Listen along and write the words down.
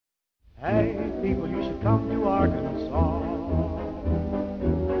Hey, people, you should come to Arkansas.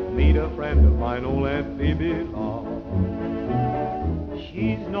 Meet a friend of mine, old Aunt Phoebe Law.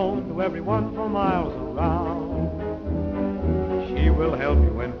 She's known to everyone for miles around. She will help you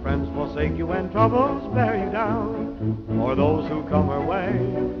when friends forsake you and troubles bear you down. For those who come her way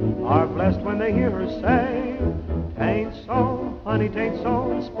are blessed when they hear her say, "Tain't so, honey, tain't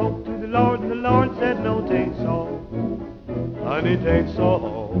so." Spoke to the Lord and the Lord said, "No, tain't so, honey, tain't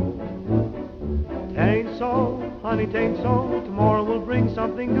so." Tain't so, honey, tain't so. Tomorrow will bring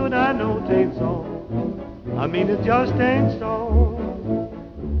something good, I know. Tain't so, I mean it just ain't so.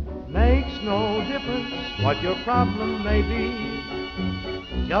 Makes no difference what your problem may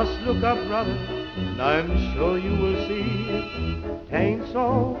be. Just look up, brother, and I'm sure you will see. Tain't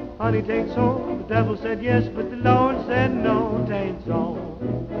so, honey, tain't so. The devil said yes, but the Lord said no. Tain't so,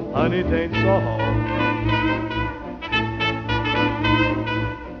 honey, tain't so.